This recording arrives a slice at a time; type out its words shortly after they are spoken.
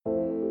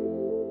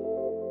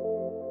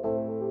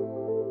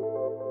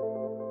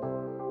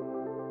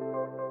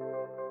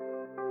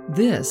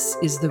This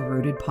is the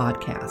Rooted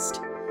Podcast,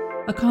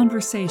 a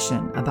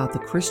conversation about the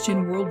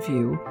Christian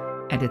worldview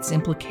and its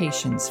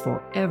implications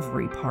for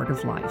every part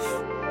of life.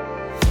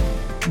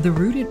 The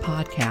Rooted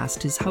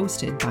Podcast is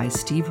hosted by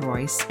Steve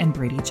Royce and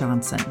Brady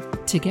Johnson.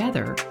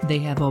 Together, they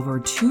have over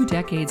 2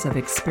 decades of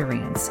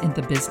experience in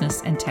the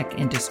business and tech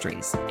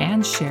industries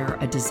and share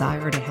a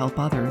desire to help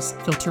others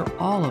filter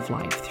all of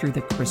life through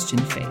the Christian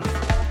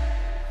faith.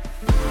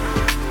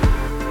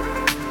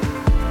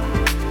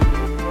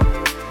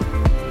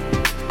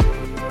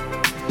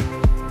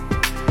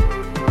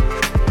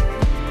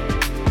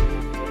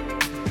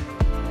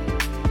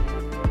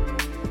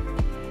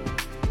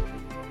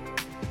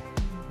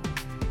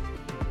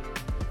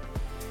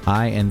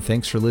 Hi, and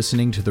thanks for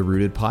listening to the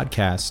Rooted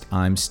Podcast.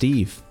 I'm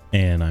Steve.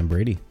 And I'm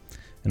Brady.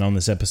 And on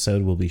this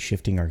episode, we'll be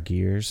shifting our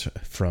gears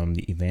from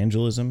the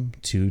evangelism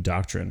to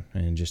doctrine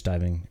and just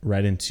diving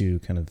right into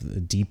kind of the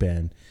deep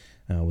end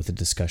with a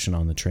discussion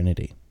on the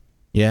Trinity.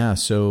 Yeah,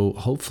 so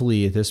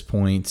hopefully at this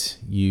point,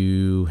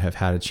 you have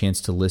had a chance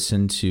to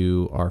listen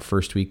to our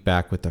first week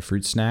back with the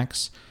fruit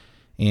snacks.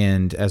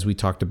 And as we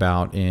talked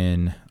about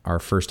in our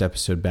first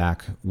episode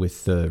back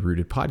with the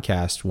Rooted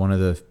Podcast, one of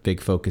the big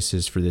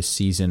focuses for this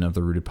season of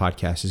the Rooted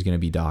Podcast is going to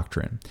be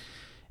doctrine.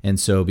 And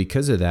so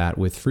because of that,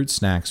 with fruit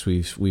snacks,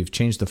 we've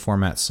changed the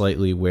format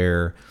slightly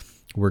where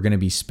we're going to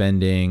be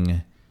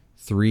spending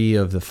 3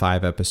 of the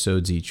 5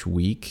 episodes each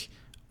week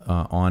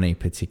on a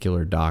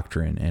particular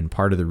doctrine. And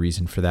part of the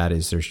reason for that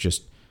is there's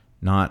just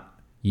not,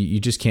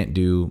 you just can't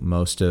do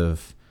most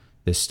of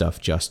this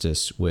stuff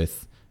justice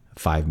with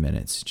 5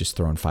 minutes, just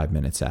throwing 5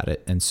 minutes at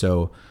it. And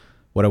so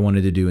what I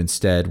wanted to do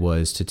instead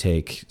was to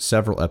take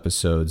several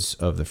episodes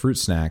of the fruit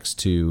snacks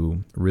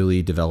to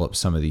really develop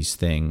some of these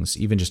things,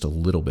 even just a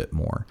little bit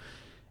more.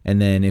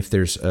 And then if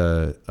there's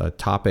a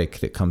topic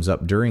that comes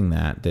up during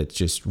that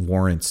just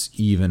warrants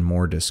even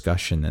more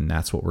discussion, then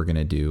that's what we're going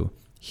to do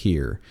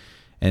here.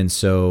 And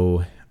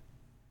so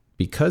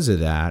because of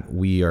that,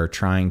 we are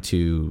trying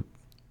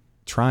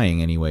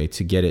anyway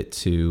to get it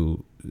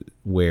to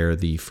where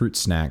the fruit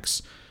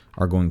snacks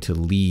are going to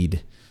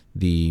lead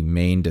the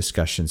main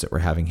discussions that we're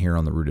having here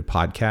on the Rooted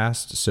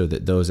Podcast, so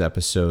that those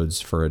episodes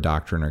for a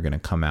doctrine are going to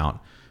come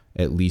out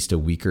at least a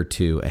week or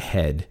 2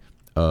 ahead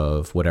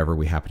of whatever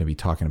we happen to be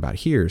talking about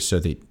here, so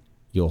that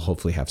you'll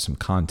hopefully have some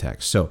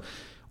context. So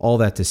all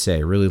that to say,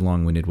 a really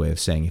long-winded way of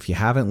saying, if you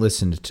haven't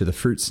listened to the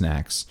fruit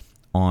snacks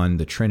on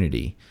the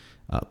Trinity,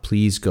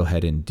 please go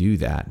ahead and do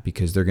that,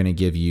 because they're going to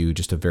give you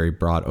just a very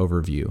broad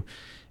overview.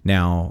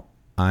 Now,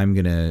 I'm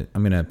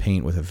gonna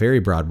paint with a very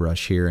broad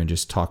brush here and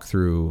just talk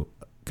through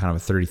kind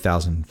of a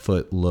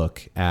 30,000-foot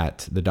look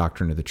at the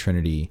doctrine of the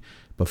Trinity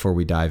before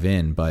we dive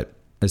in. But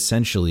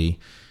essentially,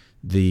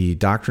 the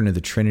doctrine of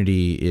the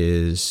Trinity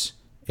is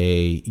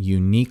a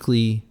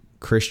uniquely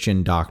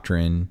Christian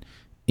doctrine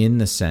in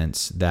the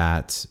sense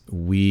that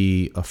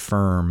we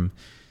affirm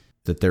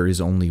that there is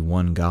only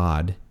one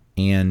God,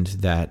 and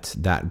that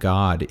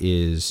God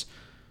is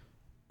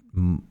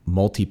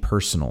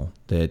multi-personal,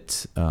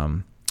 that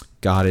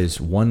God is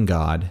one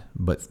God,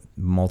 but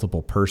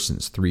multiple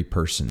persons, 3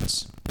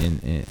 persons,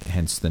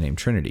 hence the name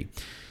Trinity.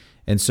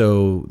 And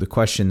so the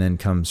question then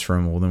comes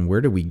from, well, then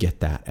where do we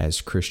get that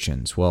as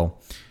Christians? Well,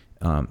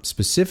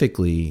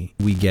 specifically,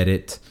 we get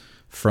it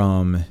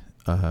from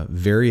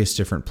various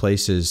different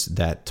places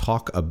that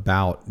talk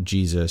about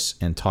Jesus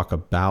and talk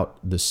about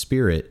the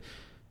Spirit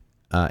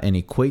and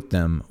equate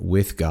them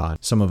with God.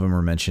 Some of them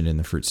are mentioned in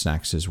the fruit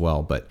snacks as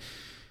well, but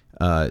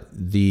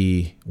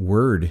the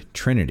word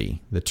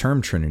Trinity, the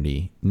term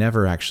Trinity,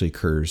 never actually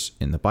occurs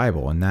in the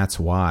Bible. And that's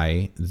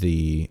why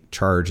the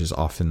charge is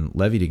often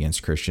levied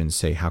against Christians,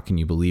 say, how can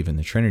you believe in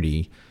the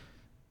Trinity?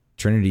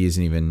 Trinity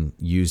isn't even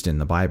used in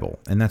the Bible.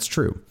 And that's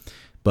true.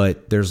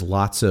 But there's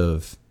lots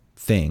of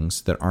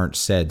things that aren't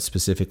said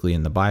specifically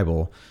in the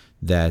Bible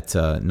that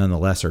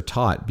nonetheless are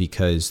taught,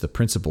 because the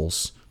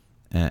principles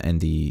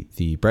and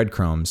the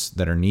breadcrumbs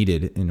that are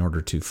needed in order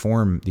to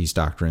form these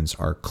doctrines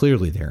are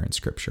clearly there in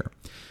Scripture.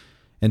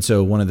 And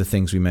so one of the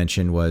things we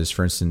mentioned was,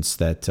 for instance,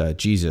 that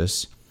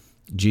Jesus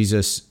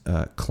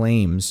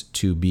claims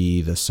to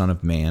be the Son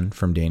of Man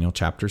from Daniel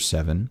chapter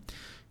 7,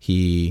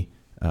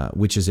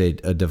 which is a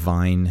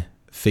divine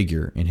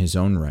figure in his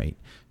own right,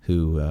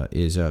 who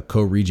is a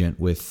co-regent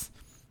with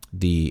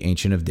the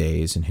Ancient of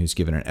Days, and who's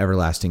given an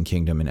everlasting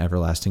kingdom and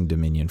everlasting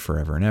dominion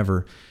forever and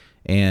ever,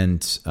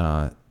 and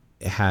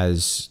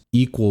has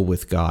equal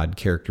with God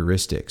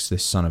characteristics,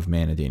 this Son of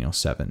Man in Daniel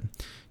 7.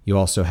 You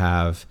also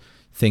have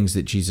things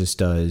that Jesus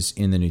does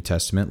in the New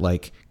Testament,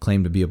 like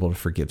claim to be able to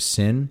forgive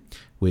sin,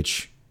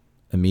 which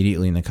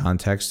immediately in the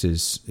context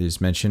is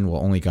mentioned,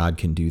 well, only God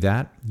can do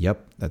that.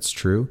 Yep, that's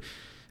true.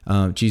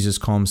 Jesus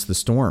calms the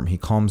storm. He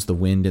calms the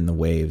wind and the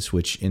waves,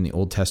 which in the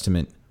Old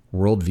Testament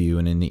worldview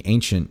and in the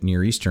ancient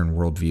Near Eastern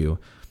worldview,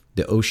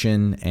 the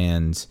ocean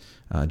and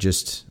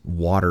just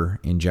water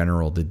in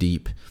general, the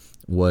deep,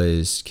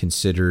 was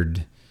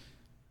considered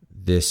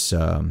this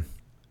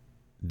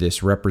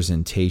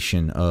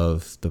representation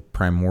of the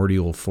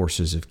primordial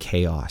forces of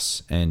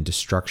chaos and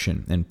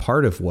destruction. And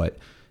part of what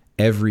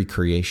every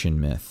creation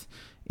myth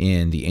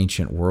in the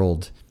ancient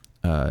world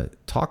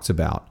talks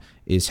about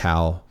is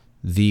how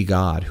the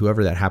God,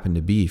 whoever that happened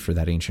to be for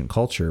that ancient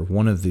culture,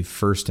 one of the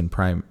first and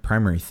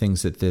primary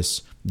things that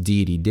this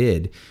deity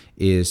did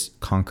is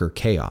conquer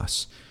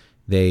chaos.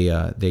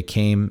 They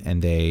came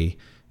and they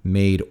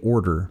made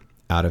order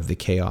out of the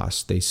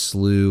chaos. They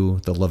slew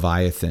the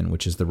Leviathan,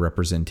 which is the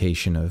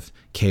representation of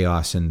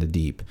chaos in the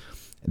deep.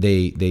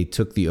 They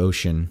took the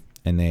ocean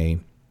and they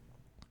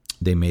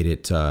made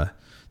it.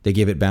 They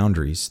gave it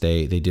boundaries.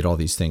 They did all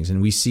these things,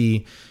 and we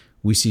see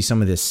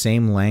some of this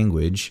same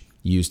language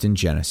used in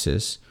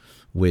Genesis,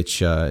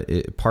 which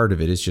part of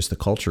it is just the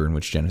culture in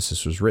which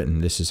Genesis was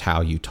written. This is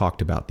how you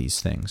talked about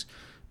these things.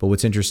 But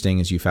what's interesting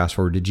is you fast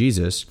forward to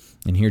Jesus,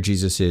 and here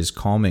Jesus is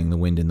calming the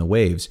wind and the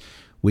waves,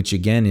 which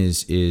again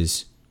is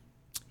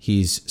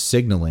he's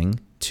signaling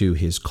to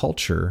his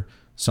culture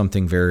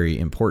something very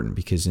important,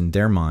 because in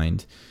their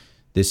mind,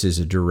 this is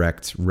a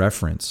direct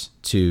reference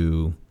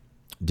to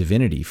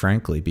divinity,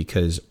 frankly,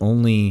 because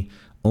only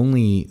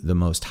the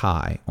Most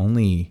High,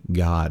 only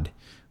God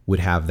would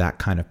have that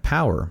kind of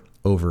power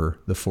over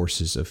the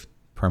forces of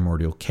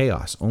primordial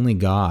chaos. Only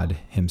God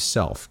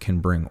himself can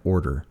bring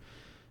order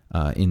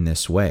in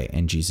this way,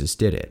 and Jesus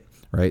did it,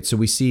 right? So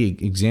we see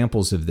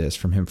examples of this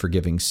from him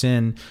forgiving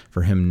sin,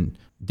 for him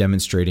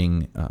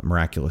demonstrating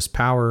miraculous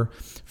power,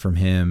 from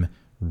him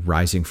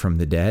rising from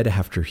the dead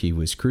after he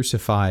was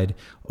crucified.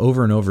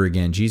 Over and over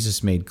again,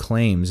 Jesus made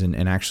claims, and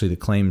actually the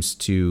claims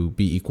to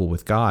be equal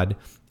with God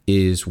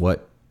is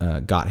what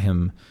got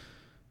him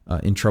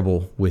in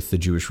trouble with the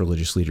Jewish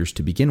religious leaders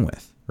to begin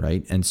with,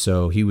 right? And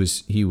so he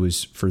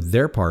was for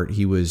their part,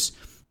 he was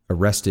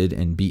arrested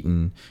and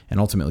beaten and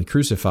ultimately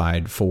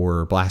crucified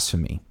for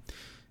blasphemy,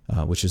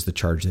 which is the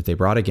charge that they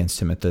brought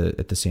against him at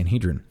the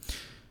Sanhedrin.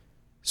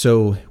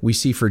 So we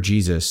see for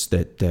Jesus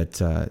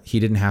that he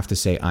didn't have to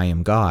say, I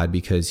am God,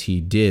 because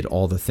he did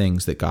all the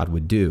things that God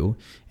would do.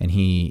 And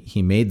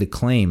he made the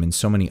claim in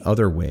so many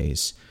other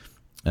ways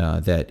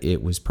that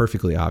it was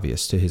perfectly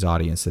obvious to his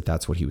audience that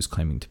that's what he was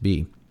claiming to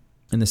be.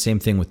 And the same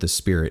thing with the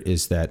Spirit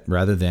is that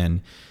rather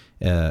than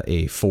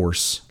a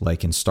force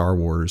like in Star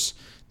Wars,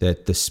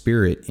 that the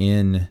Spirit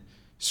in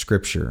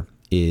Scripture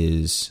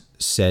is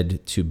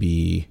said to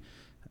be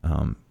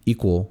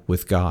equal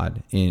with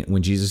God. And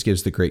when Jesus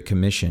gives the Great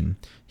Commission,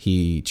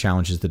 he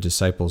challenges the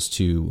disciples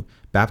to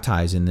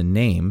baptize in the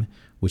name,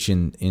 which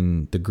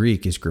in the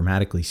Greek is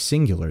grammatically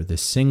singular, the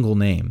single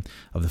name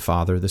of the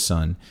Father, the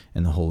Son,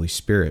 and the Holy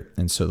Spirit.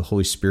 And so the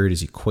Holy Spirit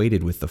is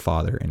equated with the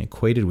Father and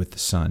equated with the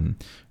Son,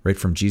 right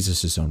from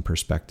Jesus' own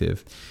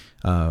perspective.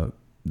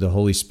 The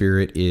Holy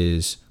Spirit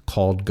is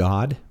called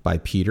God by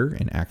Peter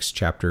in Acts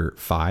chapter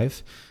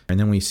 5. And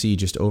then we see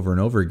just over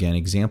and over again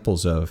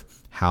examples of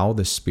how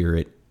the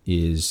Spirit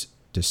is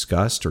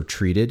discussed or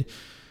treated.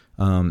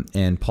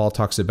 And Paul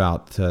talks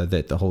about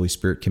that the Holy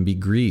Spirit can be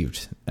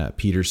grieved.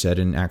 Peter said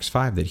in Acts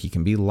 5 that he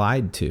can be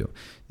lied to.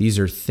 These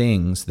are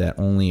things that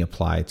only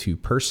apply to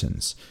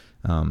persons.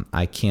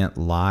 I can't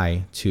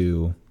lie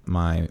to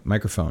my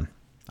microphone.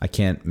 I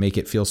can't make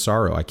it feel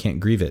sorrow. I can't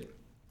grieve it.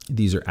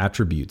 These are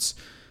attributes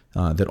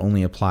that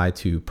only apply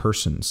to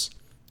persons.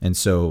 And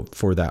so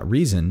for that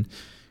reason,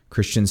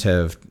 Christians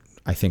have,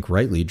 I think,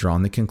 rightly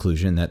drawn the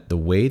conclusion that the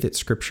way that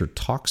Scripture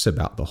talks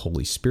about the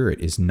Holy Spirit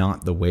is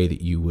not the way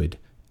that you would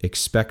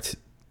expect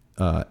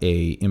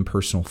a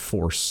impersonal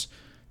force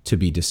to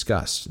be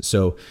discussed.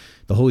 So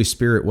the Holy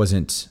Spirit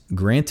wasn't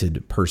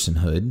granted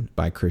personhood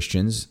by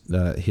Christians.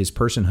 His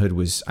personhood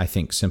was, I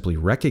think, simply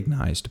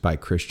recognized by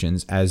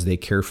Christians as they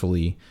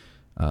carefully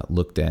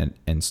looked at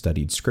and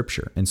studied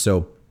Scripture. And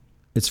so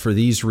it's for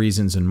these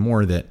reasons and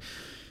more that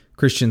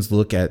Christians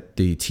look at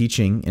the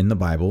teaching in the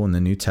Bible, in the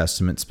New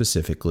Testament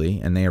specifically,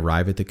 and they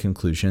arrive at the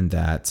conclusion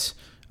that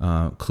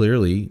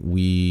clearly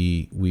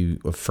we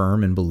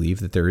affirm and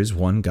believe that there is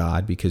one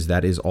God, because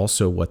that is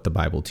also what the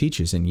Bible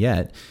teaches. And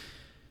yet,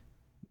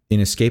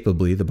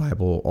 inescapably, the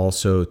Bible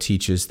also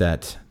teaches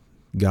that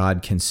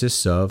God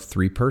consists of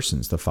three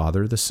persons, the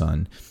Father, the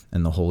Son,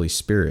 and the Holy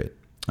Spirit.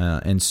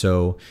 And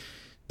so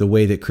the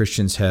way that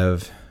Christians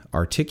have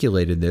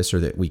articulated this, or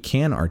that we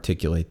can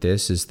articulate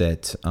this, is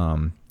that,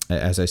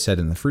 as I said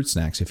in the fruit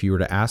snacks, if you were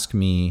to ask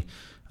me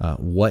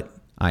what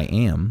I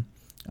am,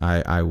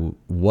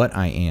 what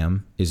I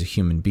am is a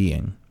human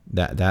being.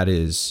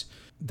 That's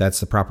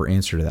the proper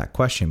answer to that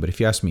question. But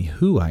if you ask me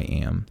who I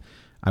am,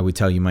 I would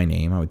tell you my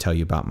name. I would tell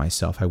you about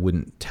myself. I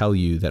wouldn't tell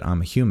you that I'm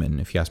a human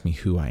if you ask me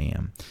who I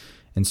am.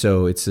 And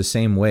so it's the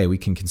same way we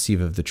can conceive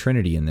of the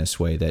Trinity in this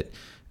way, that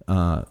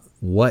the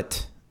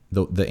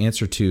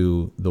answer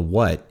to the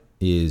what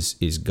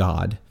is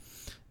God.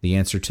 The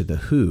answer to the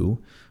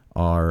who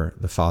are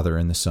the Father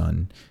and the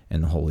Son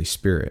and the Holy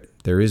Spirit.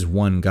 There is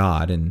one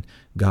God, and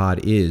God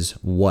is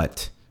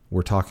what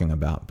we're talking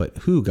about. But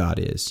who God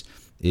is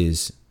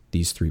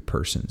these three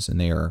persons, and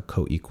they are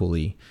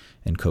co-equally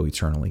and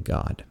co-eternally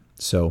God.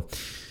 So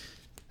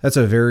that's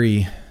a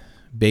very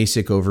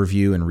basic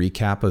overview and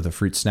recap of the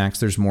fruit snacks.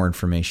 There's more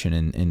information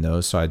in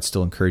those, so I'd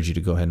still encourage you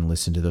to go ahead and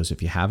listen to those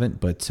if you haven't.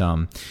 But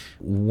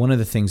one of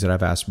the things that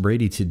I've asked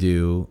Brady to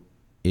do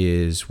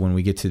is when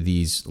we get to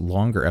these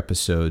longer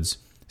episodes,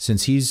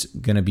 since he's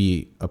going to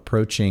be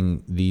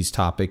approaching these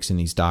topics and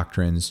these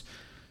doctrines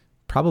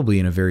probably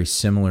in a very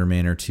similar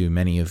manner to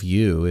many of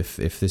you, if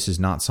this is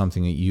not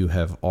something that you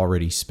have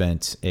already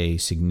spent a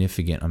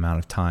significant amount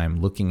of time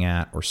looking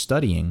at or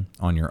studying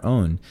on your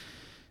own,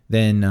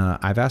 then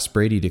I've asked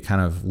Brady to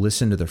kind of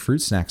listen to the fruit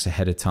snacks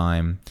ahead of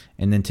time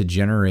and then to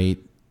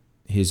generate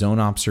his own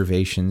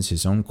observations,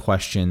 his own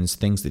questions,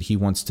 things that he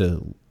wants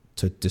to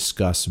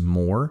discuss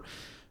more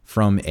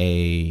from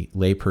a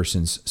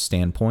layperson's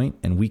standpoint,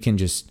 and we can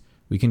just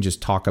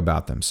talk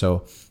about them.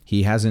 So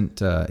he hasn't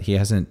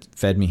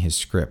fed me his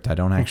script. I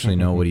don't actually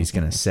know what he's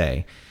going to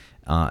say.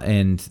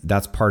 And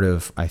that's part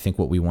of, I think,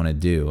 what we want to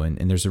do.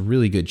 And there's a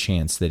really good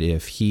chance that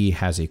if he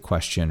has a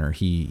question or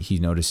he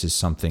notices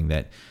something,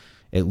 that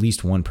at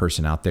least one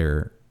person out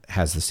there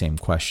has the same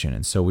question.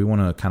 And so we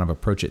want to kind of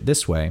approach it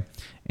this way,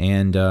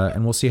 and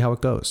we'll see how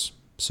it goes.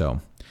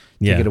 So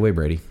take it away,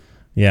 Brady.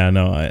 Yeah,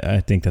 no, I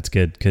think that's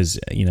good because,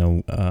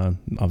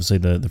 obviously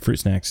the fruit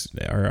snacks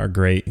are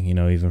great,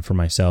 even for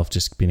myself,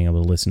 just being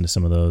able to listen to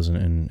some of those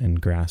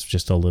and grasp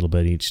just a little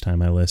bit each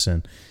time I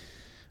listen.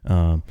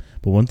 But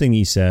one thing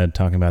you said,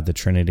 talking about the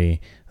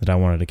Trinity, that I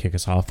wanted to kick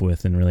us off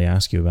with and really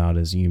ask you about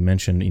is you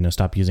mentioned,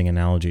 stop using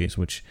analogies,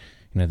 which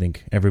I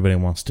think everybody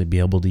wants to be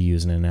able to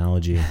use an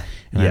analogy.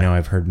 And I know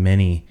I've heard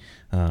many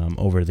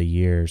over the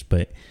years,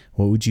 but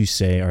what would you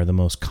say are the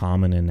most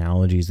common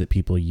analogies that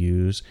people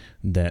use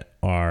that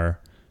are,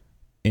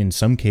 in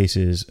some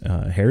cases,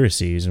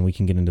 heresies? And we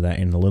can get into that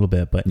in a little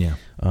bit, but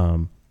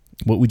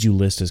what would you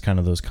list as kind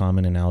of those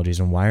common analogies,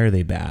 and why are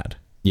they bad?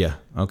 Yeah.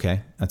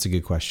 Okay. That's a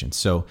good question.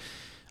 So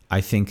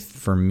I think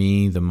for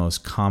me, the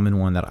most common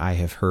one that I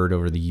have heard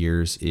over the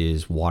years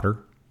is water.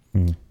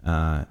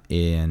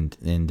 And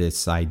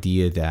this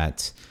idea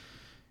that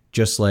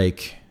just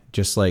like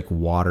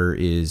water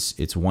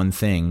it's one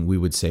thing, we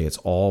would say it's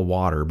all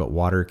water, but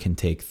water can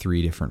take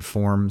three different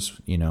forms.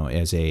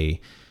 As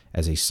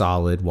a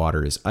solid,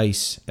 water is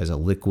ice. As a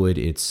liquid,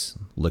 it's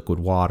liquid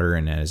water.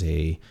 And as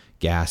a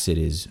gas, it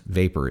is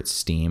vapor, it's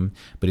steam,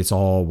 but it's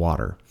all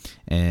water.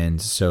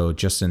 And so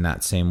just in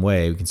that same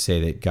way, we can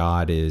say that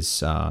God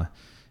is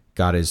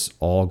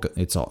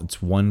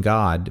it's one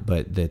God,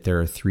 but that there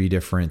are three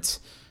different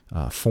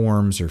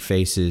forms or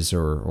faces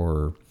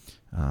or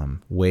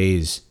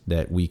ways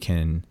that we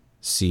can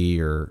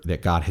see, or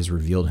that God has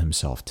revealed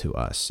himself to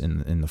us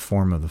in the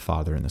form of the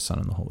Father and the Son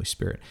and the Holy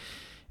Spirit.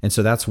 And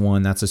so that's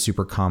a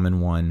super common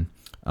one.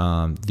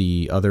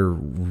 The other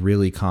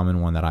really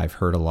common one that I've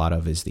heard a lot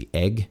of is the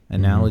egg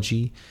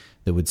analogy,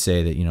 that would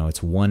say that,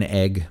 it's one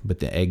egg, but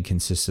the egg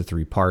consists of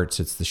three parts.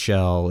 It's the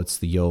shell, it's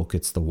the yolk,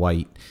 it's the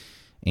white.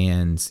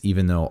 And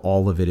even though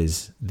all of it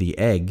is the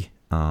egg,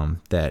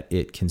 that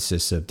it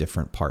consists of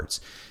different parts.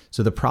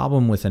 So the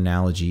problem with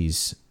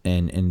analogies,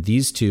 and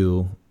these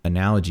two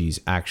analogies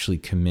actually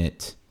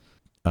commit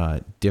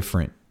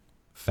different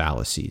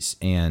fallacies,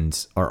 and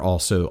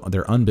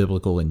they're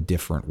unbiblical in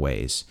different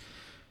ways.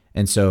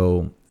 And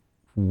so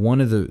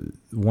one of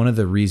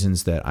the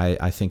reasons that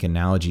I think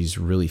analogies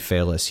really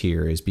fail us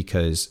here is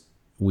because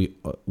we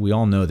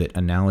all know that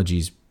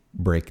analogies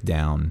break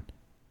down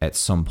at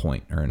some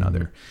point or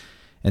another.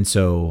 And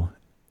so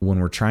when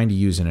we're trying to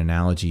use an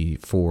analogy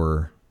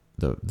for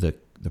the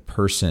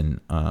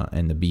person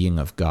and the being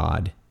of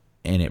God,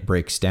 and it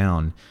breaks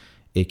down,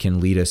 it can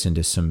lead us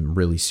into some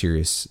really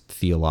serious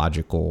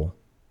theological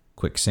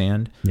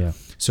quicksand. Yeah.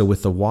 So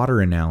with the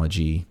water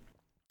analogy,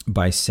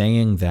 by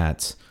saying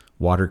that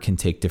water can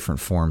take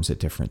different forms at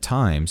different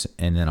times,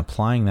 and then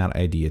applying that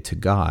idea to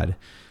God,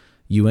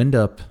 you end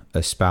up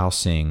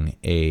espousing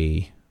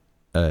a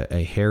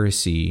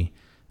heresy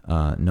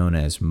known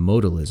as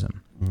modalism.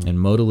 And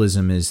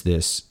modalism is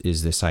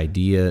this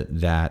idea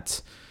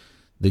that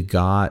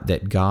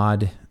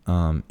God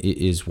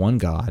is one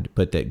God,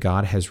 but that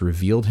God has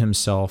revealed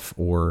himself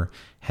or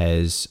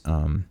has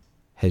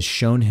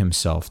shown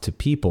himself to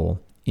people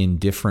in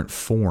different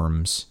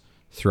forms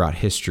throughout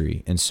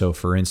history. And so,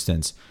 for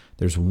instance,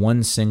 there's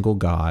one single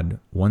God,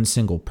 one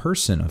single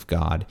person of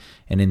God,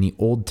 and in the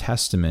Old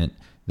Testament,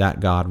 that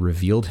God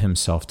revealed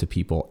himself to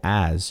people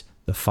as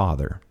the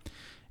Father.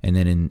 And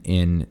then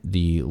in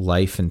the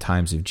life and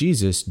times of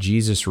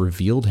Jesus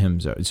revealed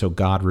himself. So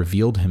God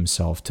revealed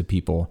himself to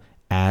people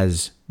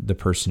as the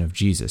person of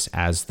Jesus,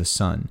 as the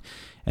Son.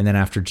 And then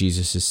after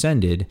Jesus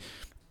ascended,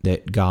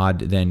 that God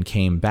then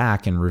came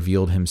back and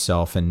revealed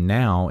himself. And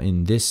now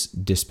in this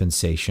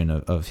dispensation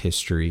of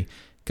history,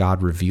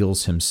 God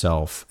reveals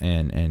himself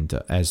and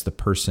as the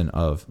person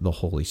of the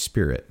Holy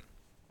Spirit.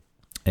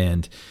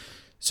 And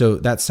so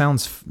that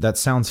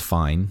sounds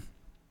fine,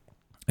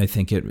 I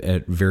think,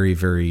 at very,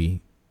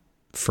 very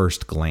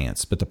first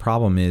glance. But the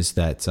problem is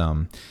that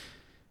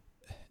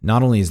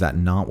not only is that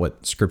not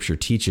what Scripture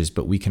teaches,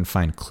 but we can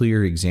find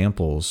clear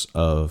examples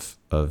of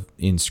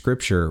in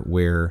Scripture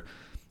where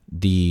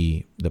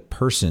the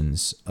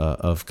persons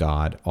of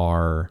God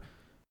are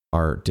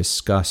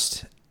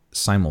discussed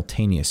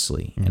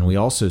simultaneously, and we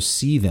also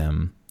see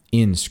them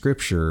in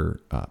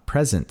Scripture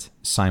present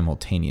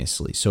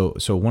simultaneously. So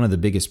one of the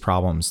biggest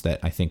problems that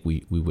I think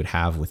we would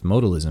have with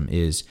modalism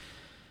is,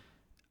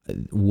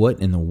 what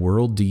in the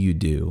world do you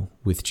do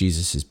with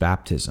Jesus's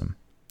baptism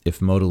if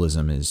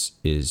modalism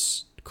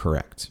is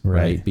correct,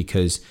 right?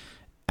 Because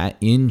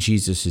in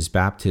Jesus's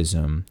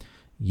baptism,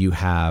 you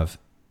have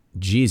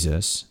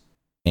Jesus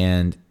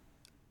and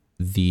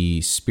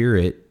the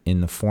Spirit in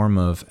the form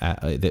of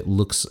that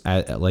looks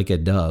like a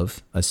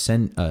dove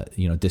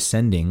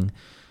descending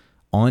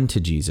onto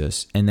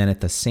Jesus, and then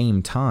at the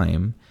same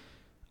time,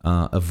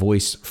 a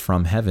voice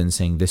from heaven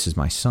saying, "This is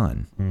my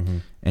son." Mm-hmm.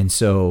 And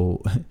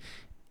so,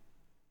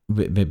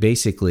 but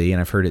basically,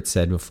 and I've heard it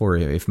said before,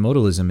 if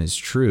modalism is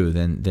true,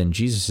 then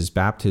Jesus's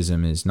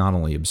baptism is not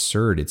only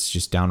absurd, it's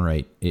just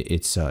downright,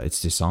 it's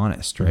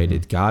dishonest, right?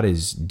 Mm-hmm. God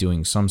is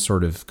doing some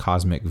sort of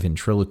cosmic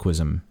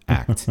ventriloquism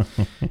act,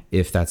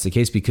 if that's the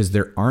case, because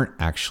there aren't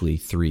actually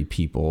three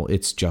people,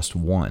 it's just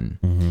one.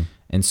 Mm-hmm.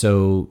 And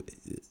so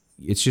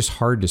it's just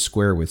hard to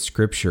square with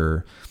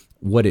Scripture.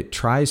 What it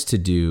tries to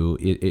do,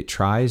 it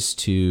tries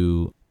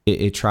to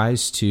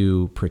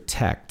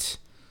protect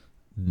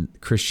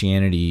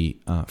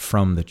Christianity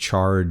from the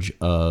charge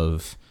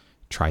of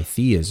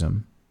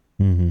tritheism,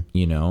 mm-hmm.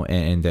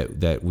 And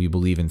that we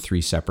believe in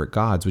three separate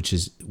gods, which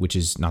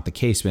is not the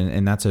case,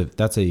 and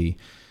that's a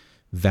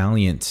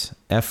valiant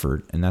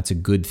effort, and that's a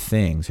good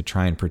thing to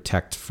try and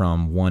protect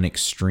from one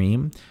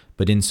extreme.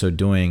 But in so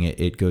doing,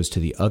 it goes to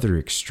the other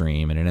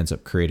extreme, and it ends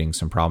up creating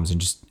some problems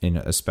and just in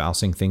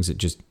espousing things that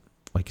just,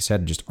 like I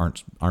said, just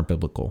aren't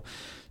biblical.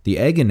 The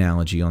egg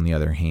analogy, on the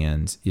other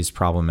hand, is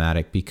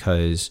problematic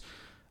because,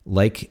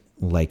 like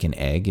an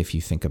egg, if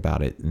you think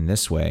about it in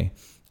this way,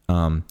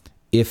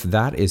 if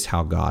that is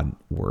how God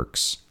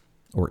works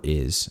or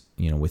is,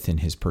 within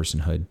his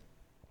personhood,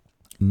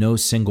 no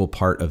single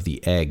part of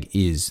the egg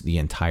is the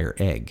entire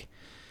egg.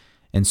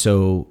 And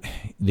so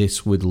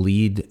this would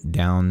lead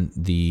down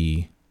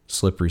the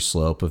slippery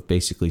slope of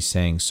basically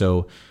saying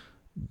so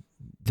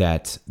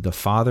that the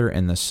Father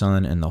and the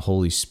Son and the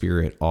Holy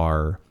Spirit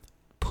are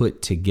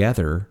put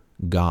together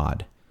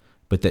God,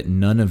 but that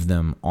none of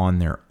them on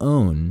their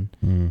own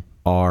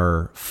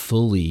are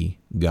fully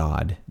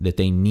God, that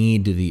they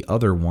need the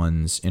other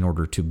ones in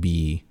order to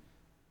be,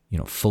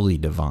 fully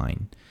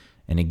divine.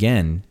 And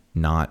again,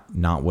 not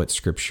what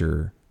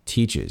Scripture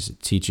teaches.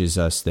 It teaches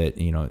us that,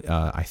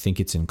 I think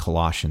it's in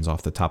Colossians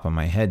off the top of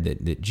my head,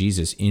 that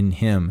Jesus, in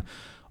him,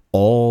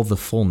 all the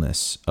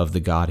fullness of the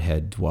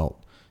Godhead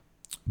dwelt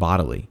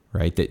bodily,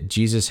 right? That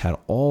Jesus had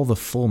all the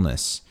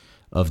fullness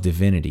of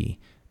divinity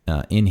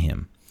in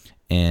him.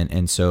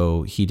 And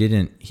so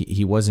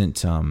he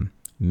wasn't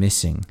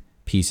missing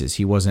pieces.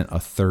 He wasn't a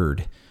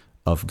third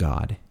of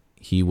God.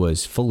 He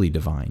was fully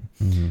divine.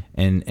 Mm-hmm.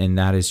 And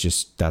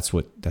that's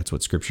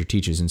what Scripture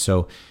teaches. And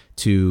so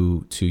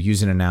to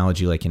use an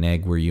analogy like an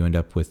egg, where you end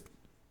up with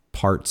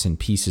parts and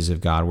pieces of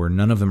God where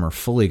none of them are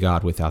fully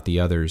God without the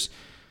others,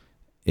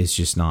 is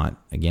just not,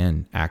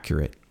 again,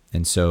 accurate.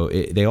 And so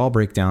they all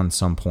break down at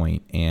some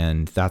point,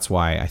 and that's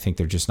why I think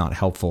they're just not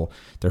helpful.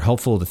 They're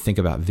helpful to think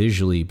about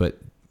visually, but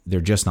they're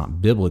just not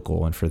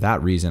biblical. And for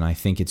that reason, I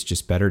think it's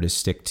just better to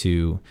stick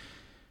to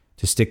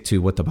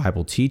what the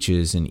Bible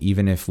teaches. And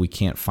even if we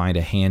can't find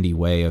a handy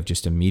way of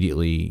just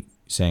immediately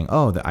saying,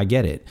 "Oh, I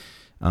get it,"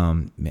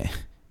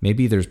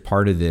 maybe there's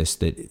part of this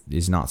that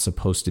is not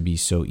supposed to be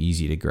so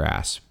easy to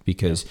grasp,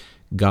 because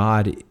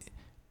God,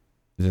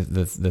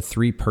 the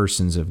three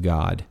persons of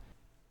God,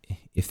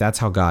 if that's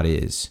how God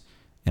is,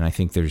 and I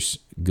think there's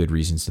good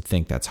reasons to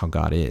think that's how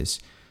God is,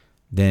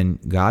 then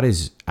God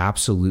is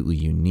absolutely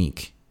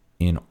unique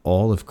in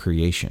all of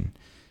creation,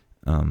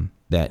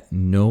 that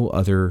no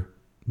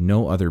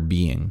other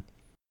being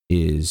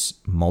is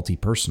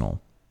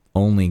multi-personal.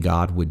 Only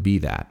God would be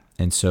that.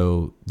 And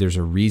so there's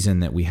a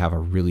reason that we have a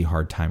really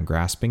hard time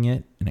grasping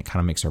it, and it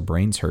kind of makes our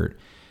brains hurt,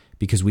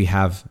 because we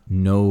have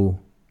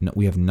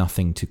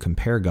nothing to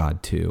compare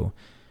God to,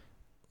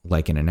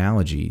 like an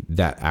analogy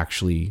that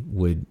actually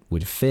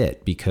would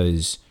fit,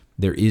 because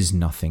there is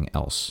nothing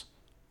else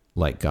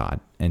like God.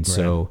 And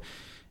so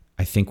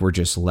I think we're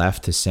just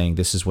left to saying,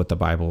 this is what the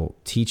Bible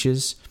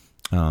teaches.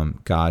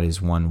 God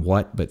is one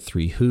what, but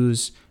three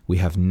whos. We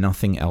have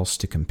nothing else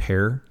to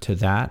compare to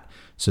that.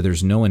 So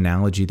there's no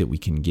analogy that we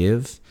can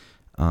give.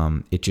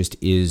 It just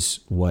is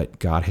what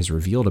God has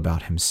revealed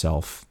about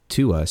himself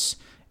to us.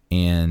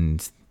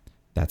 And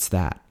that's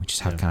that. We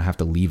just kind of have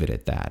to leave it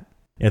at that.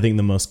 I think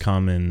the most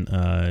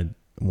common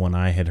one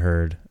I had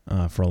heard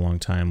for a long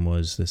time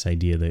was this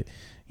idea that,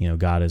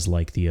 God is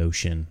like the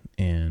ocean,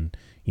 and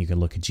you could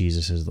look at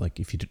Jesus as like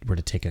if you were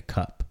to take a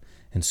cup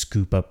and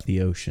scoop up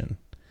the ocean,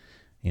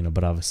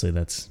 but obviously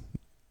that's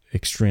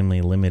extremely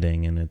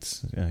limiting in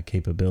its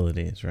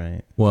capabilities,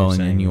 right? Well,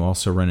 and you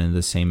also run into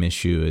the same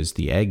issue as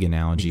the egg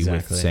analogy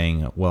with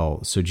saying,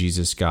 well, so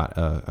Jesus got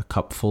a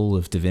cup full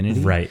of divinity?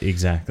 Right,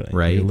 exactly.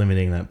 Right. You're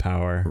limiting that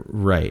power.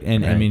 Right.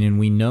 And I mean, and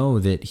we know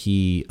that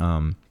he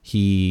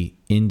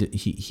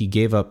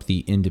gave up the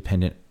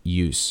independent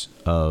use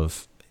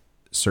of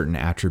certain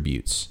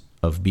attributes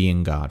of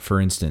being God.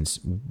 For instance,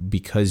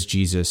 because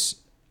Jesus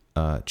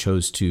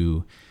chose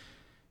to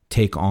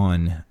take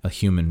on a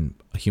human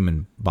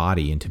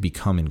body and to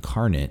become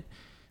incarnate,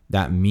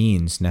 that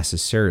means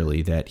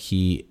necessarily that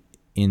he,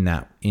 in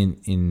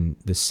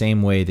the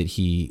same way that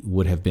he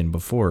would have been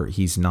before,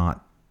 he's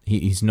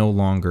no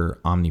longer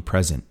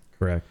omnipresent.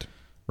 Correct.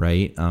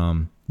 Right?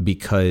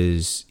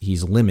 Because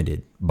he's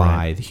limited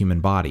by the human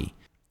body.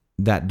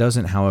 That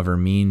doesn't, however,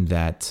 mean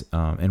that,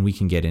 and we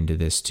can get into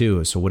this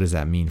too. So what does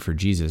that mean for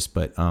Jesus?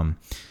 But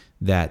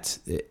that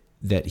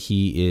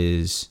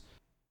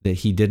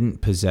he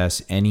didn't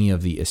possess any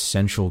of the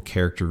essential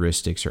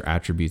characteristics or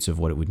attributes of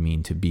what it would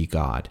mean to be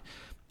God,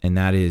 and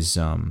that is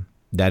an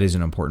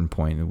important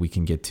point that we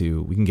can get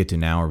to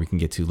now, or we can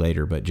get to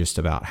later. But just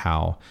about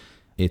how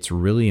it's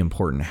really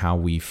important how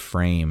we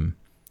frame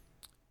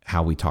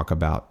how we talk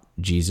about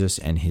Jesus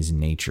and his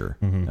nature,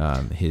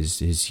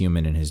 his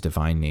human and his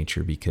divine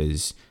nature,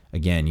 because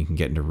again, you can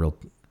get into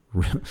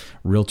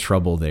real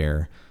trouble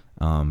there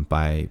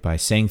by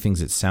saying things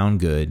that sound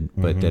good,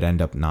 but that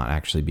end up not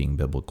actually being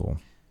biblical.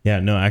 Yeah,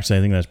 no, actually,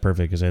 I think that's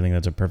perfect, because I think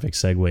that's a perfect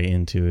segue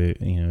into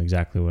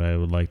exactly what I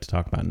would like to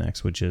talk about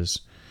next, which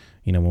is,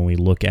 when we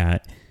look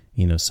at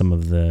some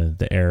of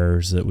the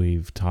errors that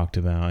we've talked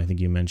about. I think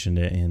you mentioned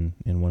it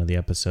in one of the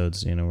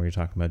episodes, where you're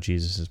talking about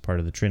Jesus as part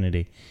of the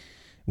Trinity.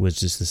 Was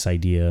just this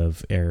idea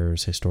of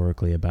errors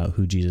historically about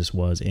who Jesus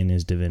was in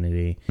his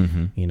divinity.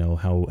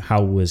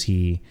 How was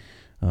he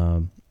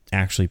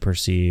actually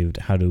perceived?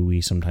 How do we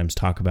sometimes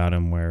talk about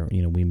him where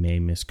we may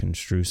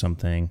misconstrue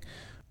something?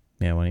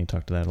 Yeah, why don't you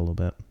talk to that a little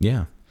bit?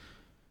 Yeah.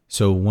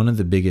 So one of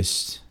the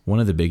biggest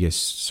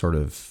sort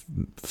of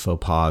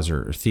faux pas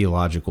or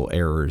theological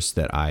errors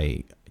that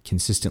I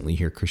consistently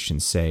hear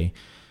Christians say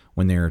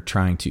when they're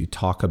trying to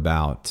talk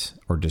about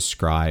or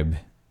describe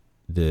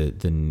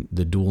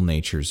the dual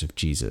natures of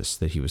Jesus,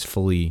 that he was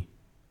fully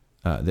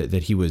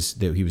that he was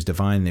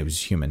divine, that he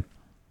was human,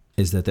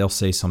 is that they'll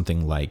say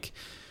something like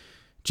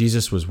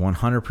Jesus was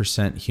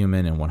 100%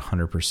 human and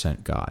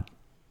 100% God.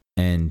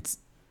 And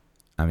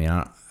I mean,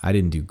 I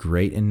didn't do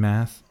great in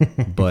math,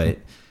 but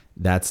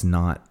that's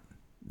not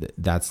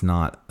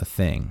a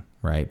thing,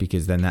 right?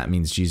 Because then that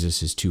means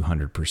Jesus is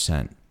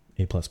 200%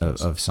 A plus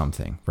of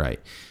something, right?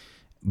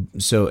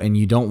 So, and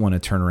you don't want to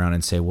turn around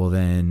and say, well,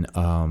 then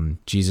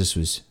Jesus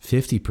was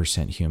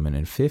 50% human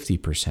and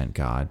 50%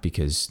 God,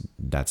 because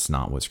that's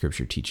not what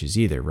Scripture teaches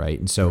either, right?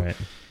 And so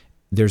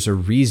there's a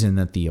reason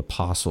that the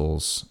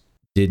apostles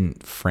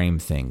didn't frame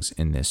things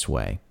in this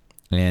way.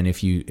 And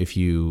if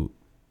you,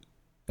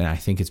 and I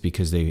think it's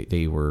because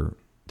they were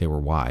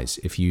wise.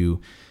 If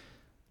you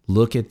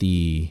look at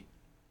the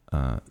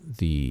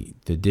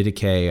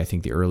Didache, I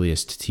think the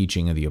earliest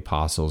teaching of the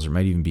apostles, or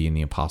might even be in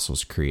the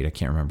Apostles' Creed. I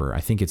can't remember. I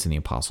think it's in the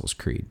Apostles'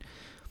 Creed.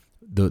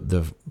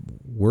 The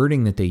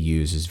wording that they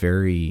use is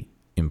very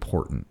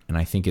important, and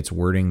I think it's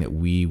wording that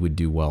we would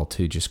do well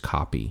to just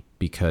copy,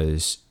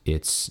 because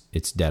it's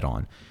dead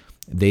on.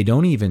 They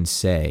don't even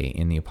say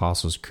in the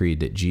Apostles' Creed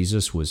that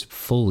Jesus was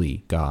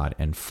fully God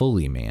and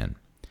fully man.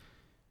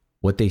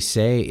 What they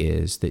say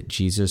is that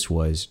Jesus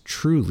was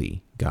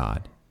truly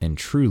God and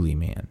truly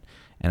man.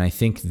 And I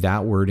think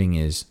that wording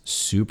is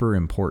super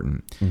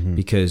important,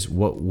 because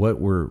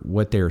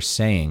what they're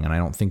saying, and I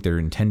don't think they're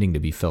intending to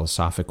be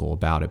philosophical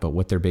about it, but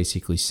what they're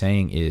basically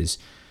saying is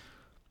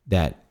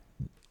that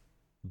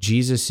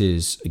Jesus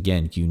is,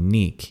 again,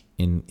 unique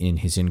in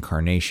his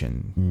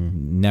incarnation.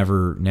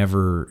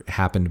 Never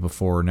happened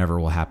before, never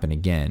will happen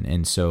again.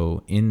 And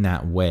so in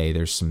that way,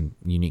 there's some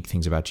unique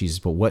things about Jesus.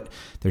 But what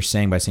they're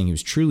saying by saying he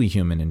was truly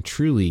human and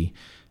truly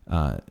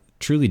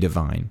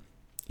divine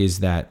is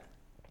that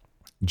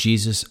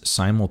Jesus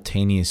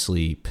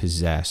simultaneously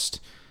possessed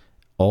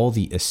all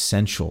the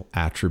essential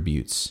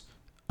attributes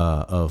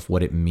of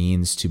what it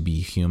means to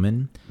be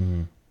human,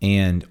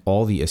 and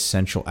all the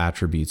essential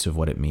attributes of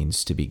what it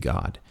means to be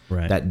God.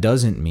 Right. That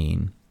doesn't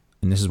mean,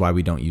 and this is why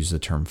we don't use the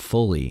term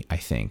fully, I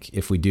think.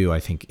 If we do, I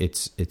think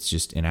it's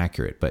just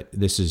inaccurate. But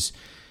this is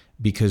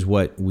because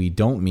what we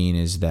don't mean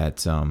is that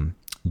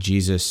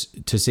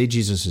to say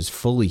Jesus is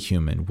fully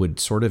human would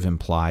sort of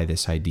imply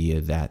this idea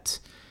that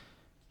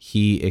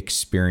he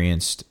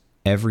experienced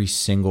every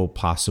single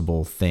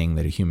possible thing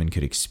that a human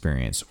could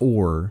experience,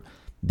 or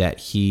that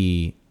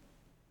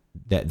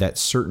that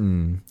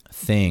certain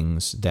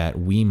things that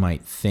we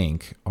might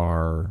think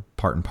are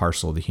part and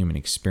parcel of the human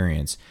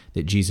experience,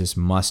 that Jesus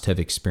must have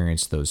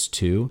experienced those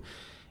too.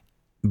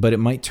 But it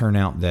might turn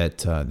out that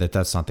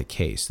that's not the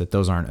case, that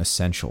those aren't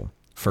essential.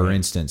 For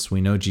instance,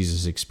 we know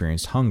Jesus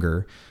experienced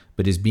hunger,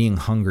 but is being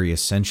hungry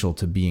essential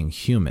to being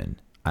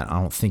human? I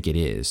don't think it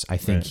is. I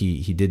think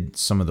he did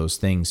some of those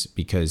things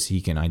because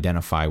he can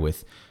identify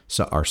with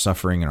our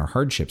suffering and our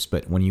hardships.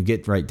 But when you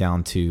get right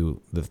down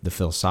to the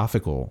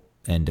philosophical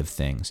end of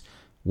things,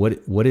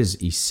 what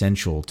is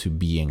essential to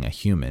being a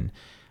human?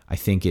 I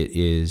think it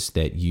is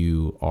that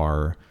you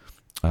are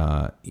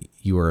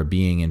a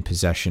being in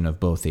possession of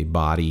both a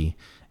body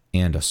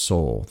and a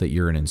soul, that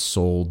you're an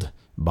ensouled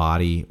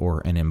body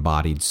or an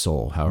embodied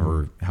soul,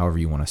 however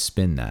you want to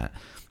spin that.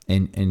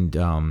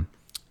 And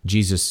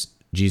Jesus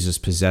Jesus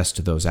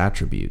possessed those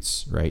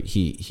attributes, right?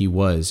 He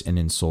was an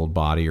ensouled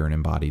body or an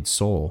embodied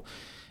soul.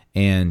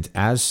 And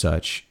as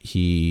such,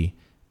 he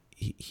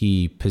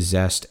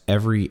possessed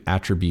every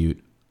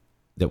attribute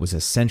that was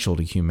essential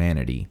to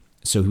humanity.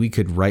 So we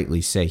could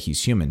rightly say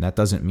he's human. That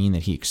doesn't mean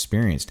that he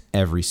experienced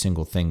every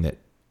single thing that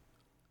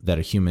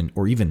a human,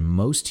 or even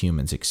most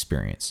humans,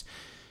 experience.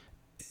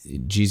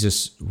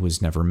 Jesus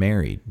was never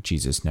married.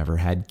 Jesus never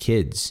had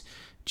kids.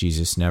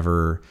 Jesus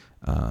never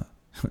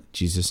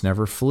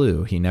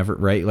flew. He never,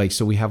 right? Like,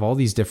 so we have all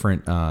these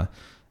different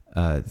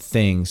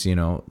things,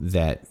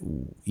 that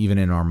even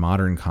in our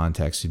modern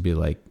context, you'd be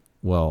like,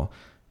 well,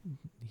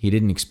 he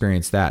didn't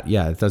experience that.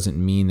 Yeah, it doesn't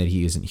mean that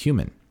he isn't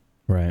human.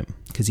 Right.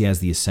 Because he has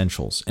the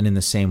essentials. And in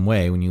the same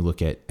way, when you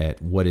look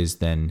at what is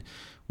then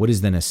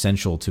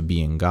essential to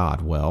being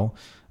God, well,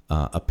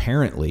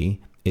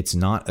 apparently it's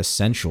not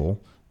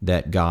essential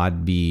that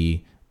God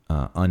be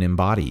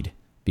unembodied,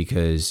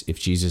 because if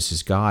Jesus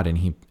is God and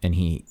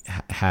he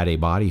had a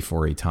body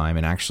for a time,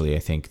 and actually I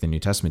think the New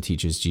Testament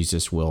teaches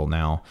Jesus will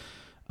now,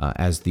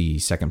 as the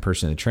second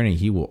person of the Trinity,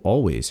 he will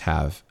always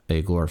have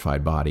a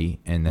glorified body,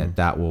 and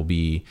that will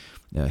be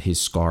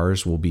his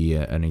scars will be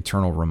an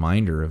eternal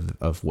reminder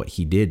of what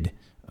he did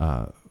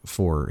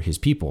for his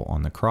people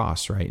on the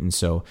cross, right? And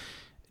so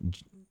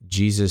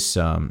Jesus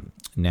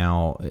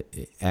now,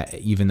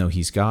 even though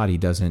he's God,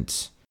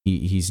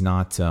 he's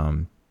not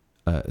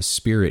a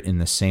spirit in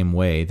the same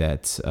way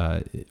that,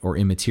 or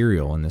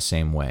immaterial in the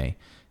same way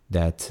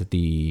that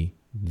the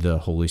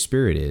Holy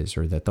Spirit is,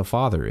 or that the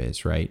Father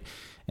is, right?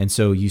 And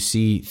so you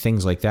see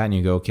things like that and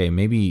you go, okay,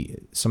 maybe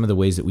some of the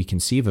ways that we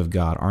conceive of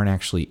God aren't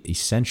actually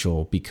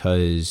essential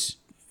because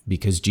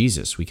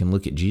Jesus. We can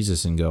look at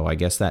Jesus and go, I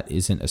guess that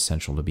isn't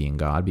essential to being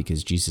God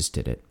because Jesus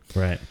did it.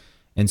 Right.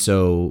 And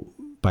so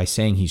by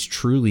saying he's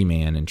truly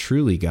man and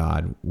truly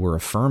God, we're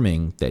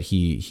affirming that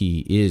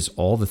he is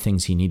all the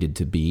things he needed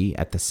to be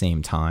at the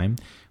same time,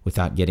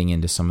 without getting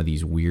into some of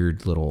these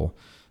weird little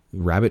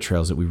rabbit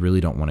trails that we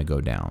really don't want to go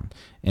down.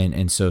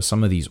 And so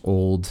some of these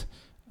old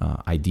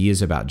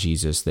ideas about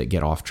Jesus that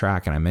get off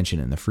track, and I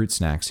mentioned in the fruit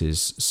snacks,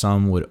 is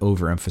some would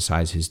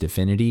overemphasize his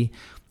divinity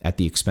at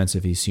the expense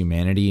of his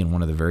humanity. And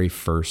one of the very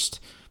first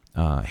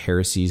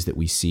heresies that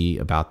we see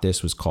about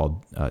this was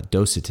called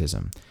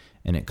docetism.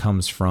 And it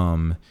comes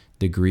from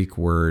the Greek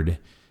word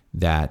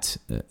that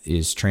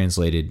is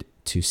translated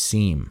to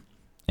seem.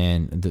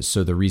 And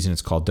so the reason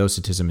it's called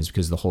docetism is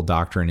because the whole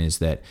doctrine is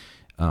that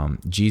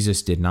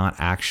Jesus did not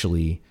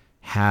actually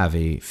have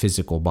a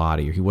physical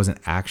body, or he wasn't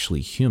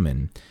actually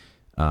human,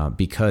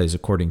 because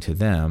according to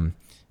them,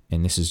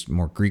 and this is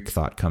more Greek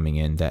thought coming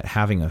in, that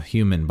having a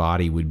human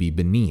body would be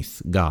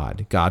beneath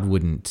God. God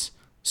wouldn't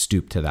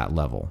stoop to that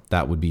level.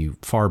 That would be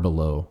far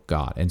below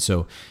God. And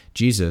so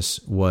Jesus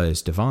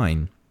was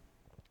divine,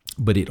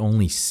 but it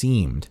only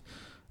seemed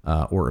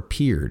or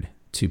appeared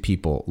to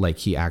people like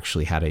he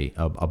actually had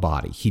a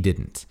body. He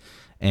didn't.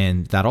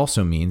 And that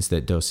also means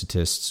that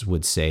docetists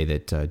would say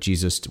that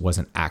Jesus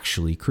wasn't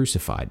actually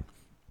crucified.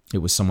 It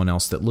was someone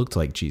else that looked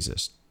like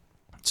Jesus.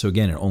 So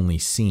again, it only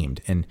seemed.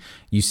 And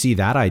you see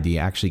that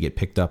idea actually get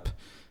picked up,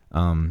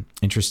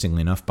 interestingly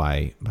enough,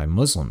 by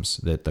Muslims,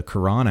 that the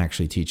Quran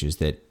actually teaches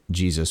that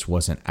Jesus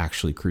wasn't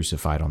actually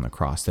crucified on the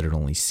cross, that it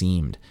only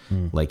seemed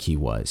like he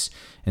was.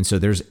 And so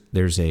there's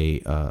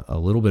a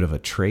little bit of a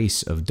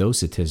trace of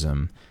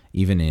docetism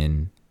even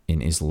in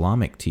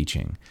Islamic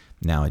teaching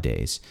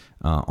nowadays.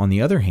 On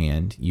the other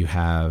hand, you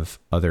have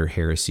other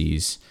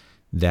heresies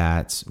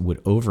that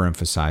would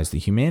overemphasize the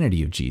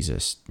humanity of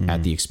Jesus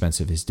at the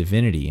expense of his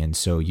divinity. And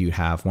so you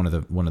have one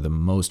of the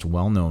most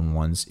well-known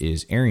ones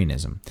is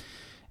Arianism.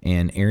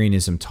 And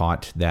Arianism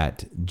taught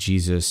that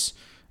Jesus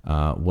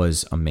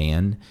was a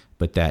man,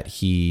 but that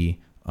he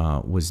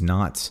was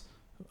not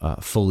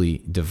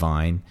fully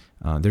divine.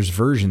 There's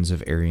versions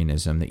of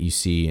Arianism that you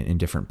see in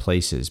different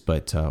places,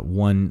 but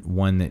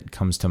one that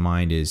comes to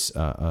mind is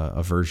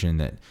a version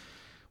that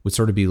would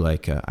sort of be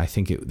like, I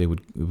think it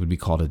would be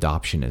called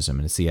adoptionism.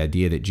 And it's the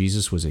idea that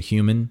Jesus was a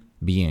human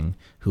being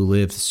who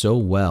lived so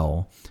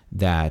well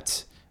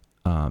that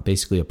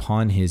basically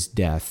upon his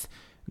death,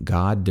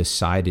 God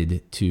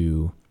decided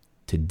to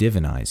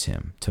divinize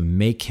him, to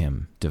make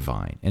him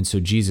divine. And so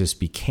Jesus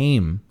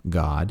became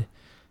God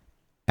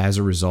as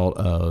a result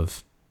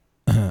of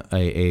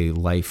a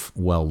life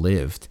well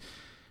lived,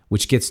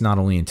 which gets not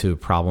only into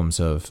problems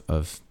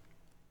of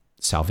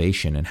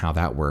salvation and how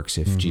that works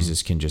if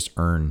Jesus can just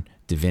earn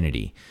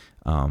divinity,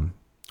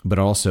 but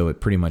also it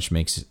pretty much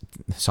makes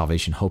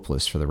salvation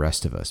hopeless for the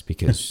rest of us,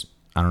 because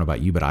I don't know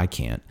about you, but I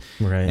can't.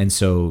 Right. And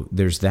so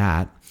there's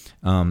that.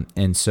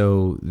 And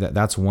so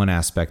that's one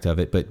aspect of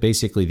it. But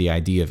basically the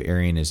idea of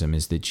Arianism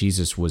is that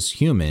Jesus was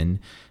human,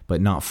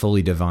 but not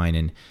fully divine.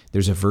 And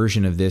there's a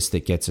version of this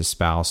that gets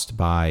espoused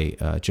by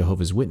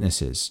Jehovah's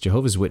Witnesses.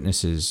 Jehovah's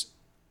Witnesses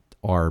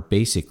are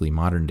basically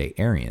modern day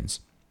Arians,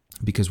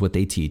 because what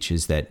they teach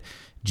is that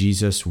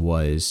Jesus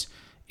was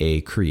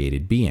a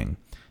created being,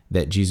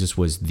 that Jesus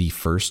was the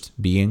first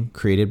being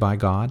created by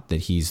God,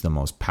 that he's the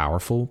most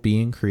powerful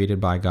being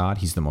created by God.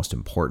 He's the most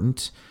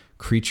important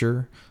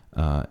creature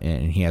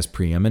and he has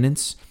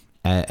preeminence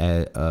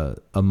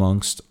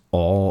amongst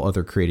all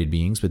other created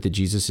beings, but that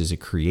Jesus is a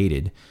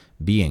created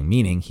being,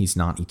 meaning he's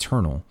not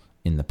eternal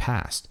in the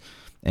past.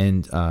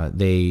 And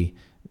they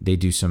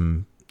do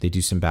some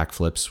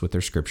backflips with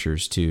their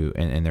scriptures too,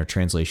 and their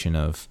translation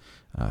of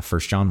 1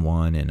 John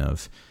 1 and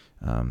of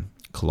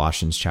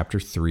Colossians chapter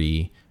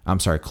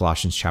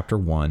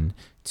 1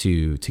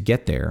 to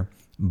get there.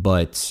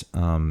 But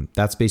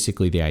that's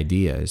basically the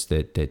idea, is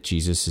that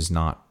Jesus is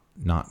not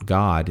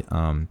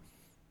God.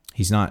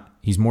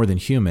 He's more than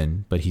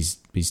human, but he's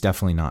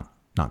definitely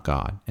not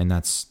God. And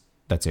that's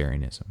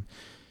Arianism.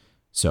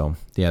 So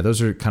yeah,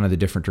 those are kind of the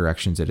different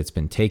directions that it's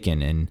been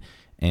taken.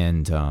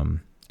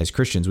 And as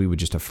Christians, we would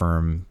just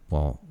affirm,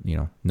 well,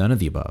 none of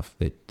the above,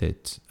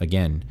 that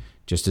again,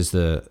 just as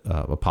the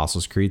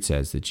Apostles' Creed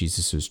says, that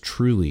Jesus is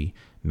truly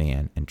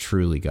man and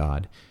truly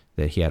God,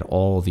 that he had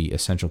all the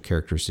essential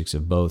characteristics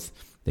of both,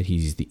 that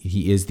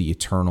he is the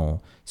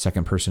eternal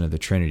second person of the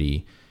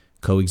Trinity,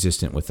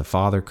 coexistent with the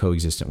Father,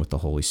 coexistent with the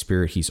Holy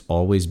Spirit. He's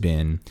always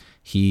been.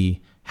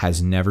 He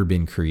has never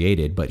been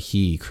created, but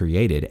he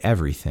created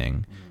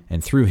everything.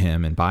 And through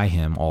him and by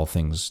him, all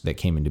things that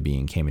came into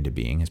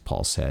being, as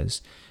Paul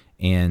says.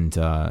 And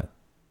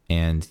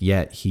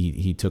yet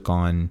he took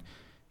on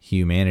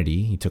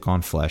humanity. He took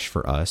on flesh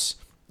for us,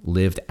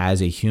 lived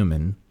as a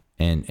human,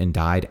 and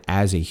died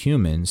as a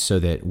human, so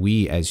that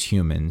we as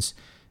humans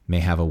may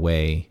have a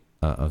way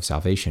of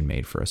salvation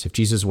made for us. If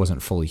Jesus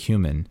wasn't fully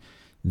human,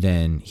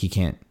 then he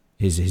can't.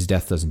 His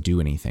death doesn't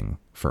do anything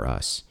for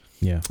us.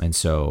 Yeah. And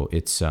so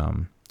it's.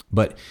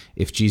 But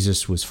if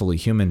Jesus was fully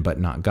human but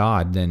not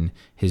God, then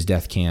his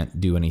death can't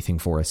do anything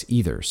for us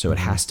either. So it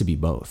has to be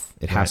both.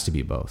 It has to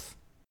be both.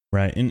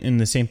 Right. And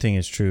the same thing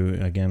is true,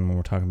 again, when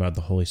we're talking about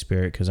the Holy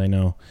Spirit, because I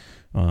know,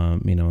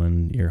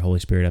 in your Holy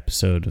Spirit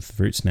episode of the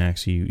Fruit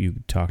Snacks,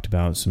 you talked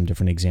about some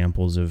different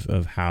examples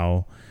of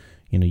how,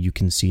 you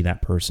can see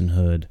that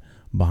personhood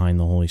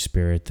behind the Holy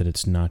Spirit, that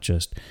it's not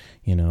just,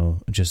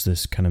 just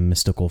this kind of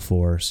mystical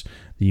force,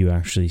 that you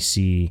actually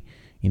see,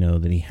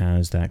 that he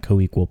has that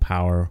co-equal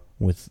power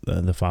with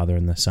the Father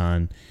and the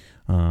Son,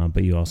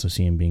 but you also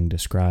see him being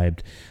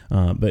described.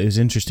 But it's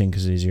interesting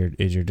because as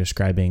you're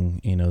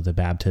describing, the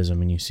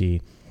baptism, and you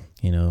see,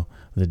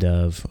 the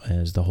dove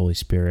as the Holy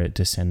Spirit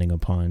descending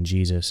upon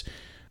Jesus,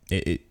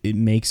 it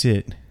makes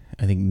it,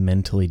 I think,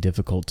 mentally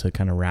difficult to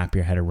kind of wrap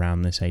your head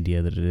around this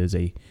idea that it is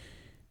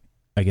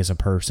a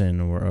person,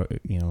 or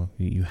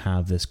you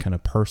have this kind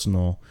of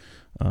personal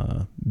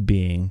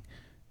being.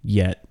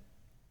 Yet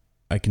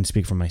I can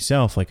speak for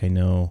myself, like I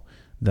know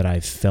that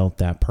I've felt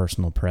that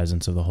personal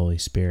presence of the Holy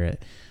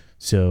Spirit.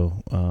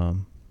 So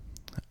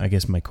I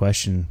guess my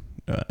question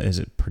as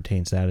it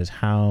pertains to that is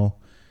how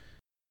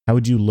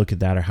would you look at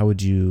that, or how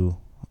would you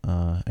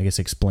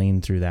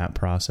explain through that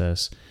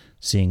process,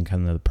 seeing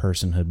kind of the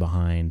personhood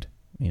behind,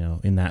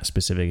 in that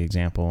specific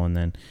example, and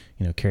then,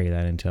 carry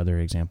that into other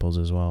examples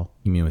as well?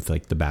 You mean with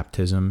like the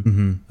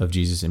baptism of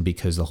Jesus, and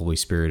because the Holy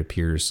Spirit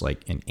appears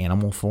like in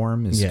animal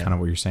form is kind of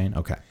what you're saying?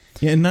 Okay.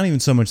 Yeah, and not even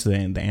so much the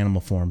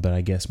animal form, but I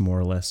guess more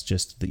or less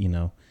just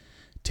the,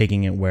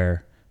 taking it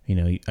where,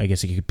 I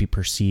guess it could be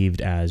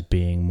perceived as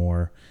being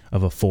more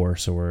of a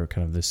force, or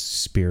kind of this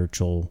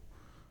spiritual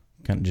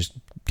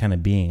kind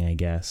of being, I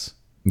guess.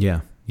 Yeah.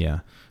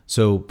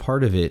 So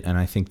part of it, and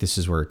I think this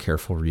is where a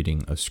careful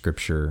reading of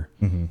Scripture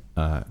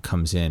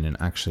comes in. And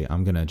actually,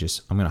 I'm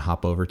gonna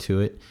hop over to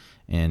it.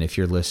 And if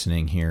you're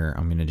listening here,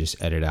 I'm gonna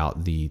just edit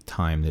out the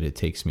time that it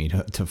takes me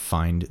to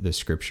find the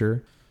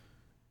Scripture.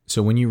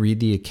 So when you read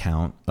the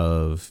account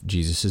of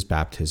Jesus's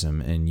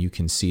baptism, and you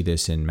can see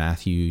this in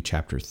Matthew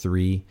chapter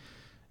 3,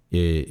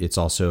 it's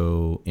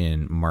also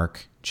in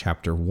Mark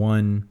chapter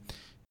 1,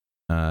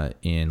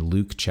 in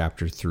Luke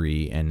chapter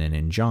 3, and then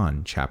in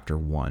John chapter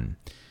 1.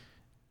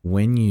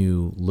 When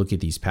you look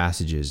at these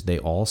passages, they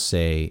all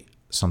say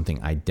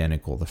something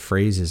identical. The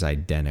phrase is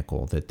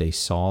identical, that they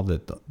saw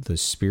that the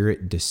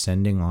Spirit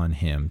descending on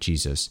him,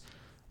 Jesus,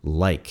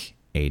 like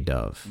a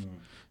dove.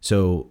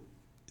 So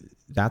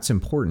that's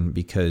important,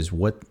 because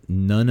what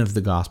none of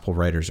the gospel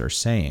writers are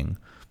saying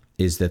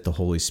is that the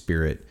Holy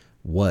Spirit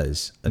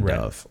was a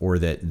dove, or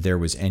that there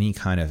was any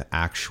kind of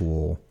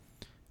actual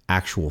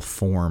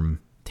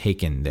form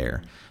taken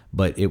there.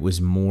 But it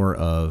was more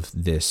of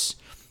this,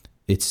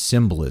 it's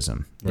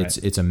symbolism. Right.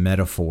 It's a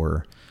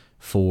metaphor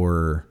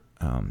for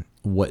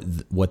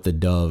what the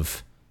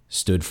dove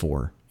stood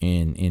for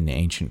in the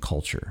ancient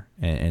culture,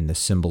 and the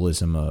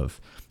symbolism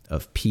of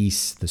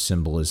peace, the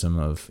symbolism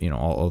of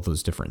all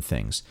those different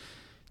things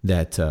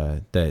that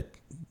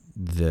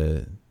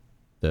the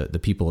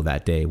people of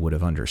that day would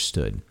have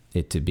understood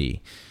it to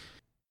be.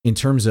 In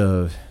terms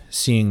of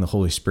seeing the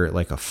Holy Spirit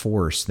like a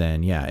force,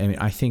 then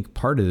I think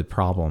part of the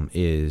problem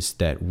is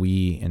that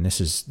and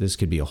this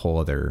could be a whole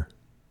other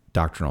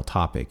doctrinal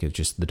topic, is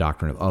just the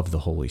doctrine of the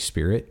Holy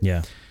Spirit.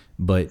 Yeah.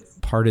 But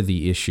part of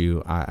the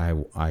issue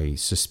I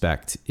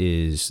suspect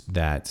is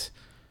that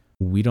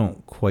we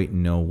don't quite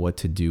know what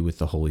to do with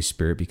the Holy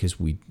Spirit, because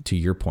to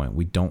your point,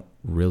 we don't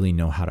really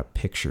know how to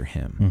picture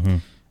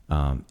him.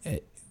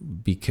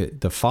 because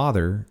the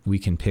Father we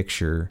can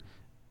picture,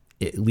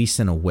 at least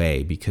in a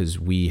way, because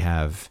we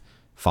have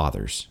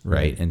fathers,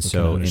 right? And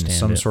so in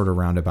some sort of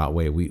roundabout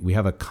way, we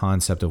have a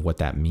concept of what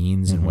that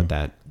means and what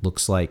that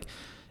looks like.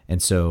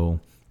 And so,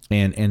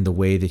 and the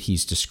way that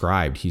he's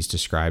described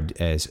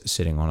as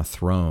sitting on a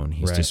throne.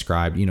 He's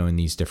described, in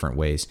these different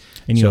ways.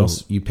 And so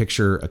you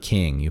picture a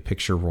king, you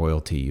picture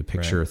royalty, you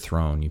picture a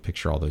throne, you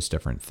picture all those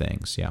different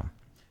things. Yeah.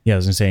 Yeah, I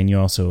was going to say, and you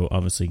also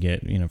obviously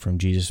get, from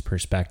Jesus'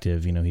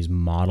 perspective, he's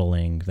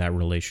modeling that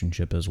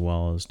relationship as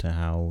well as to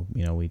how,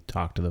 we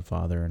talk to the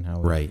Father and how.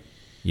 Right.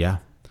 Yeah.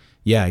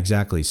 Yeah,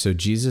 exactly. So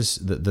Jesus,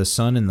 the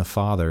Son and the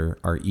Father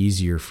are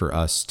easier for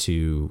us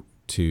to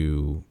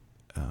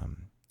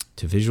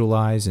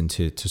visualize and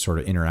to sort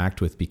of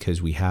interact with,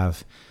 because we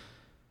have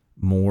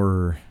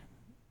more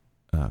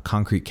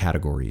concrete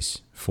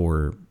categories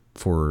for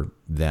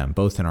them,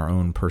 both in our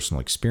own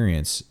personal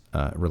experience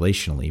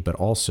relationally, but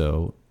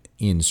also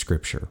in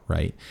Scripture,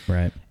 right?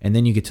 Right. And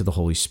then you get to the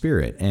Holy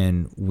Spirit,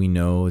 and we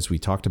know, as we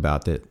talked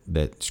about,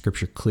 that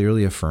Scripture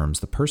clearly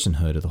affirms the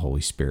personhood of the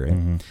Holy Spirit.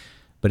 Mm-hmm.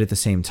 But at the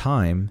same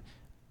time,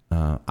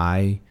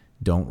 I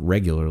don't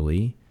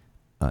regularly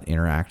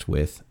interact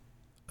with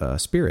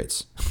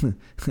spirits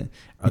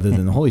other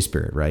than the Holy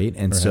Spirit, right?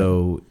 And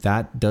so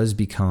that does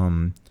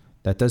become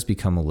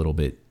a little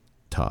bit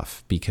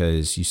tough,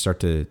 because you start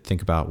to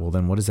think about, well,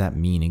 then what does that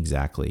mean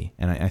exactly?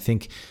 And I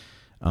think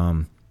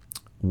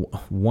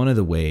one of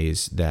the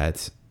ways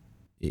that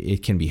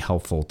it can be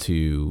helpful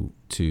to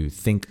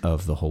think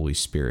of the Holy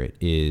Spirit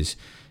is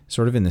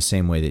sort of in the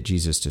same way that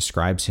Jesus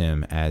describes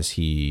him as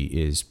he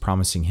is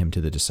promising him to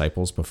the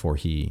disciples before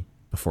he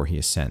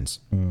ascends.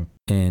 Mm.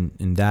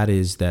 And that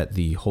is that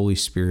the Holy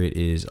Spirit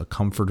is a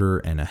comforter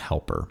and a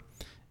helper.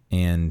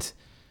 And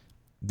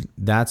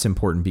that's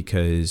important,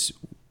 because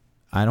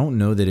I don't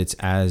know that it's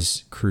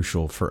as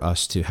crucial for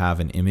us to have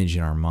an image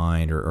in our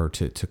mind or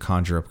to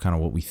conjure up kind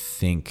of what we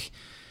think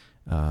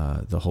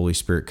the Holy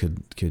Spirit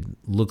could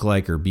look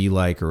like or be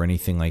like or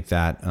anything like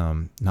that.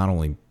 Not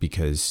only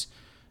because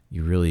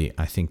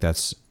I think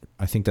that's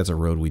a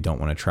road we don't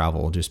want to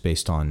travel, just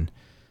based on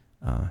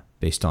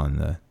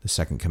the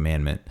second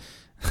commandment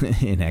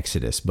in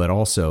Exodus, but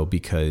also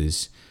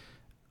because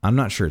I'm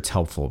not sure it's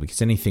helpful,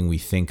 because anything we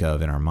think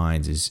of in our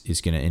minds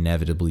is going to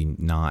inevitably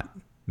not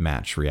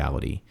match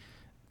reality,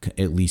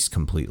 at least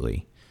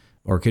completely,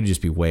 or it could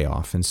just be way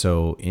off. And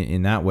so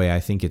in that way,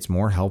 I think it's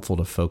more helpful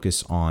to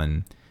focus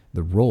on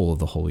the role of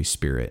the Holy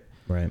Spirit,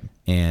 right,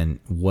 and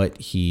what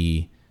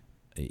he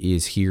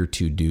is here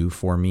to do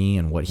for me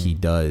and what he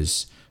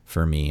does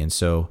for me. And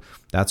so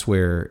that's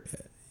where,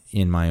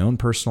 in my own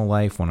personal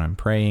life, when I'm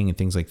praying and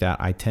things like that,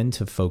 I tend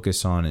to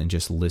focus on and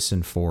just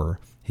listen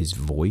for his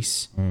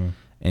voice,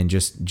 and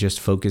just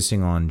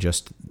focusing on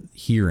just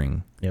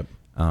hearing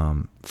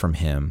from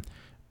him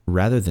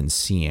rather than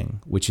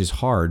seeing, which is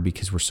hard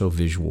because we're so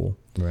visual.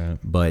 Right.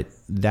 But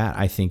that,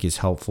 I think, is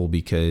helpful,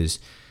 because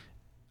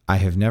I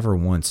have never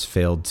once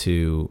failed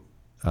to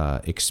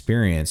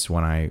experience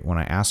when I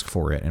ask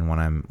for it, and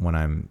when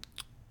I'm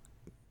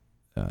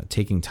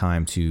taking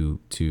time to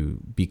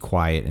be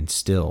quiet and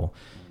still.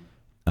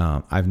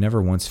 I've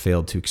never once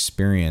failed to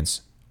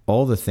experience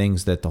all the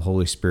things that the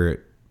Holy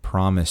Spirit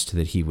promised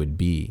that he would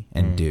be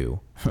and do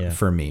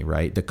for me,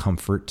 right? The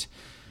comfort,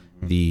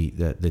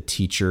 the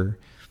teacher,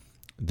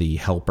 the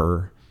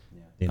helper,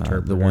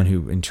 the one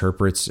who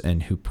interprets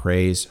and who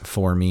prays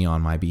for me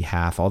on my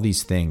behalf. All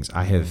these things,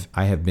 I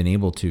have been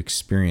able to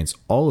experience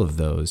all of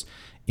those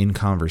in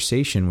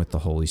conversation with the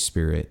Holy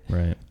Spirit,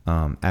 right?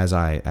 As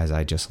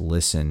I just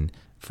listen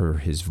for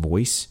his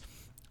voice,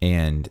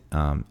 and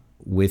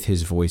with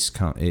his voice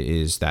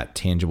is that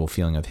tangible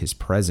feeling of his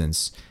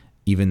presence,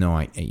 even though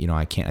I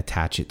can't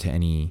attach it to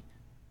any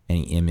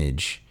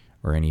image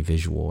or any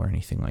visual or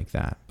anything like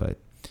that.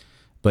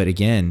 But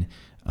again,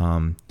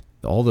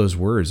 all those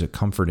words of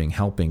comforting,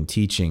 helping,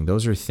 teaching,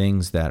 those are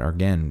things that are,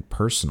 again,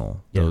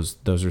 personal. Yeah.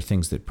 Those are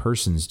things that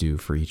persons do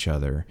for each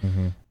other.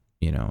 Mm-hmm.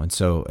 And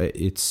so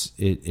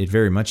it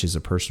very much is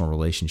a personal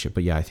relationship.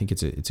 But yeah, I think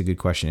it's a good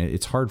question.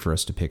 It's hard for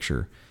us to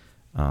picture.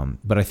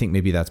 But I think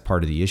maybe that's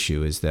part of the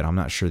issue, is that I'm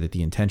not sure that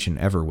the intention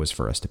ever was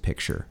for us to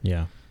picture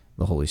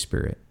the Holy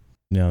Spirit.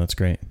 Yeah, that's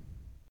great.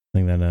 I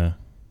think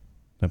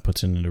that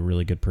puts it into a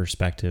really good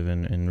perspective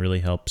and really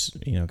helps,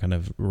 kind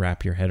of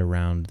wrap your head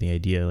around the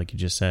idea. Like you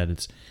just said,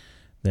 it's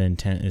the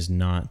intent is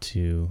not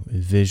to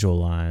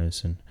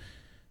visualize, and,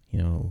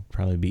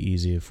 probably be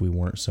easy if we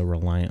weren't so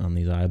reliant on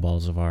these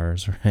eyeballs of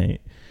ours, right?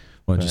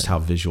 Well, just how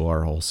visual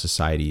our whole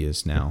society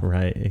is now.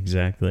 Right,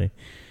 exactly.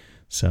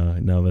 So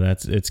no, but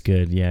it's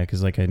good. Yeah.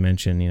 Cause like I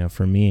mentioned,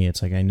 for me,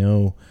 it's like, I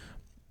know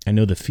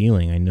the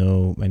feeling, I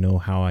know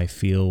how I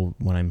feel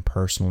when I'm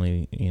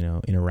personally,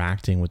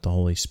 interacting with the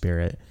Holy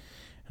Spirit,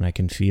 and I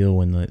can feel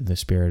when the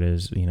Spirit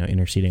is,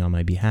 interceding on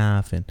my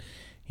behalf, and,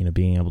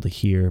 being able to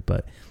hear.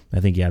 But I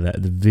think,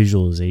 that the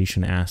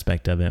visualization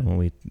aspect of it, when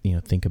we,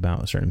 think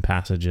about certain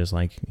passages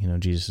like,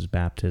 Jesus'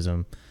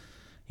 baptism,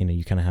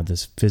 you kind of have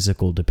this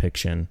physical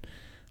depiction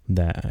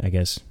that, I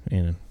guess,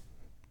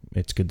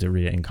 it's good to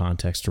read it in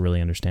context to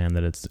really understand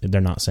that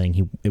they're not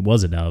saying it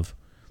was a dove,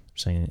 they're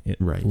saying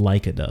it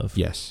like a dove.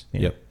 Yes.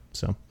 Yeah. Yep.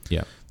 So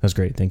yeah, that's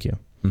great. Thank you.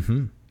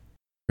 Mm-hmm.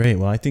 Great.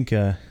 Well, I think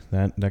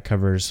that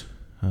covers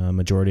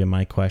majority of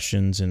my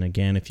questions. And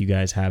again, if you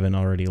guys haven't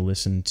already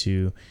listened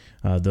to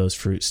those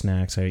fruit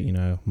snacks,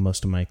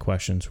 most of my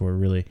questions were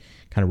really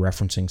kind of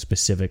referencing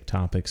specific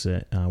topics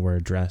that were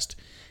addressed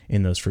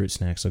in those fruit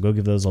snacks. So go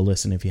give those a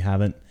listen if you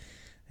haven't.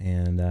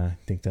 And I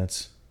think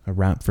that's a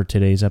wrap for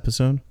today's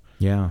episode.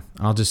 Yeah.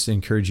 I'll just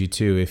encourage you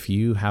too, if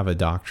you have a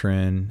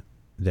doctrine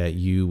that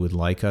you would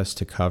like us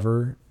to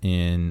cover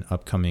in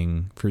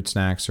upcoming fruit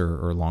snacks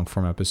or long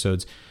form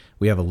episodes,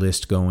 we have a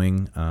list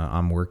going.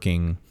 I'm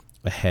working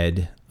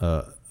ahead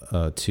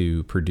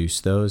to produce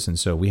those. And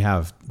so we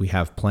have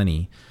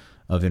plenty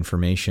of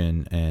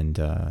information and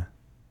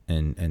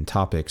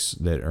topics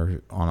that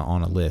are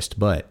on a list.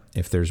 But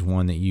if there's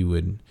one that you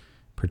would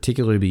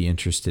particularly be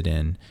interested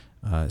in,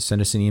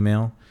 send us an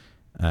email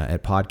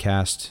at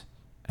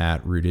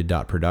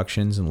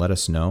podcast@rooted.productions and let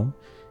us know,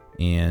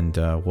 and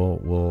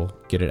we'll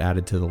get it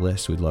added to the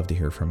list. We'd love to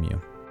hear from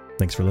you.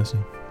 Thanks for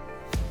listening.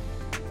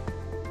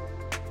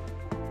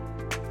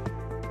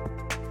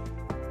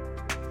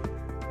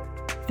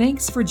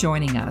 Thanks for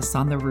joining us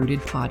on the Rooted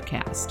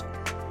Podcast,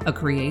 a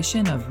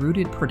creation of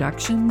Rooted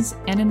Productions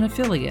and an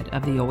affiliate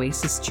of the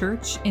Oasis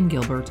Church in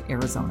Gilbert,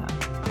 Arizona.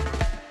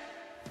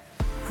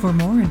 For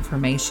more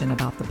information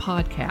about the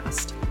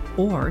podcast,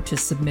 or to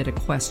submit a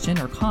question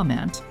or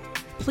comment,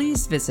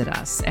 please visit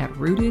us at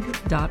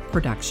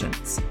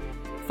rooted.productions.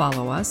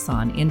 Follow us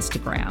on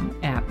Instagram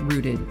at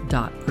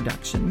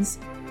rooted.productions,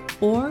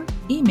 or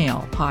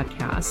email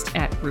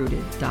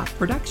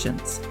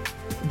podcast@rooted.productions.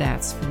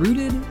 That's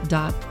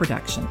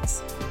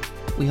rooted.productions.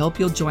 We hope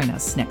you'll join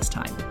us next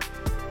time.